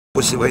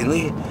После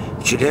войны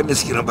в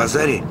Челябинске на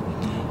базаре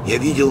я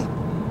видел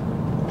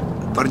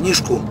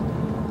парнишку,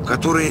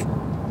 который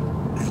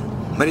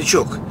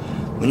морячок.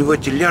 У него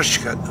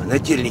тельняшечка, на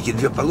тельнике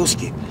 2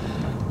 полоски,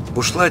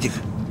 бушлатик,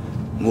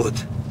 вот,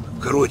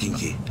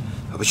 коротенький.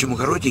 А почему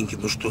коротенький?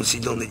 Потому что он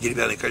сидел на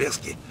деревянной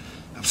коляске,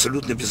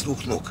 абсолютно без 2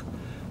 ног,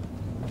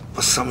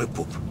 по самый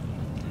поп.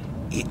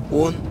 И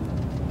он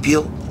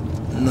пел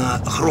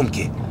на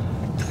хромке,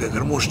 такая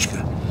гармошечка.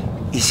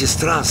 И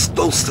сестра с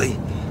толстой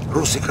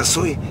русой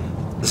косой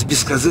с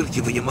бескозырки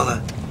вынимала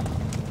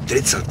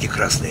 30-ки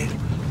красные.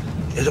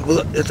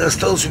 Это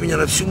осталось у меня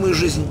на всю мою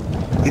жизнь.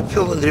 И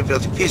пел он,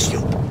 ребята,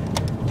 песню.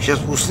 Сейчас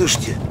вы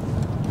услышите.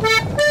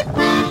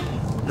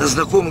 На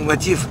знакомый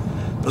мотив,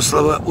 но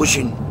слова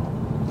очень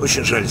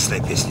жалостная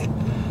песня.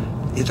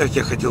 Итак,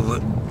 я хотел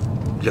бы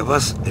для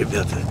вас,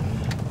 ребята,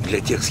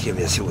 для тех, с кем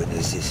я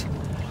сегодня здесь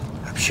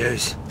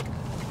общаюсь,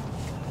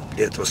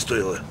 для этого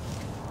стоило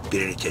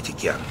перелететь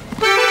океан.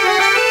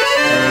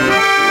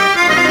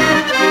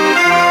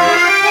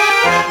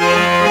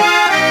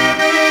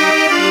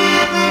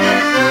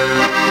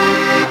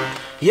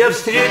 Я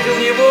встретил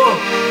его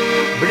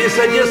близ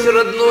Одессы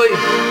родной,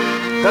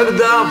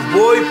 когда в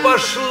бой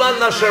пошла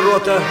наша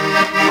рота.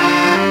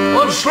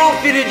 Он шел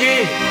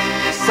впереди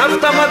с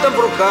автоматом в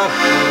руках,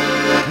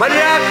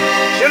 моряк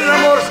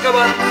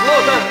Черноморского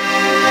флота.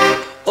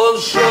 Он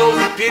шел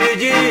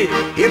впереди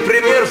и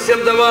пример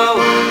всем давал.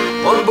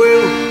 Он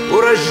был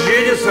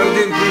урожденец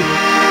Ордынки,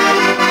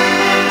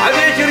 а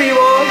ветер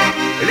его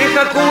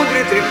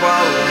лихокудри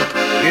трепал,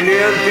 и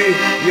ленты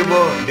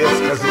его без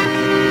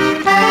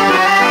козырки.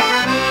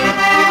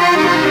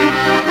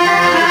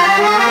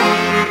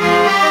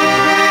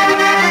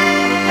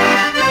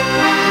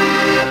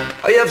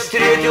 А я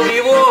встретил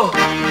его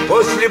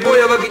после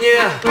боя в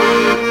огне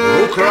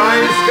в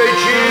украинской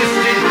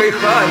чистенькой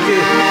хате.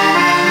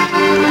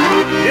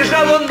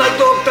 Лежал он на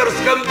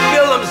докторском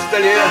белом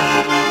столе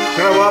в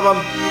кровавом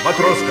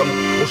матросском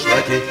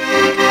бушлате.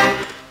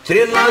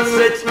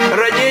 13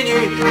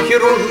 ранений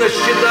хирург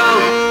насчитал,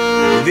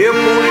 2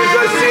 пули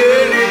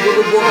засели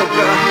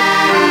глубоко.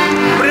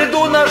 В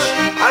бреду наш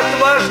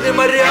отважный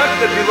моряк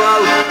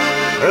напевал,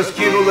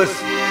 раскинулось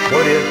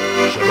море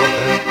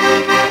широкое.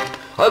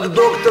 Ах,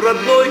 доктор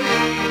родной,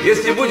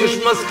 если будешь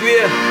в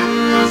Москве,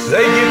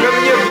 зайди ко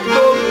мне в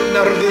дом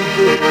на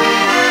Ордынку.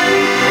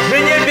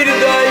 Жене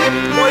передай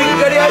мой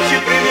горячий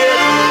привет,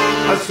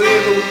 а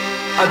сыну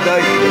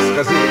отдай без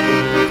козырку.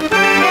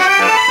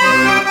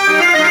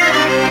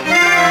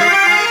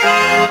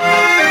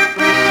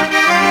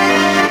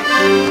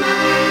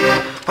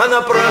 А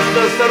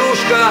напрасно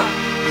старушка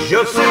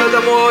ждет сына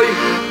домой,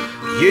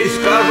 ей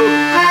скажут,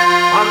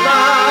 она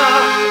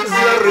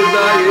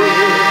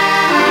зарыдает.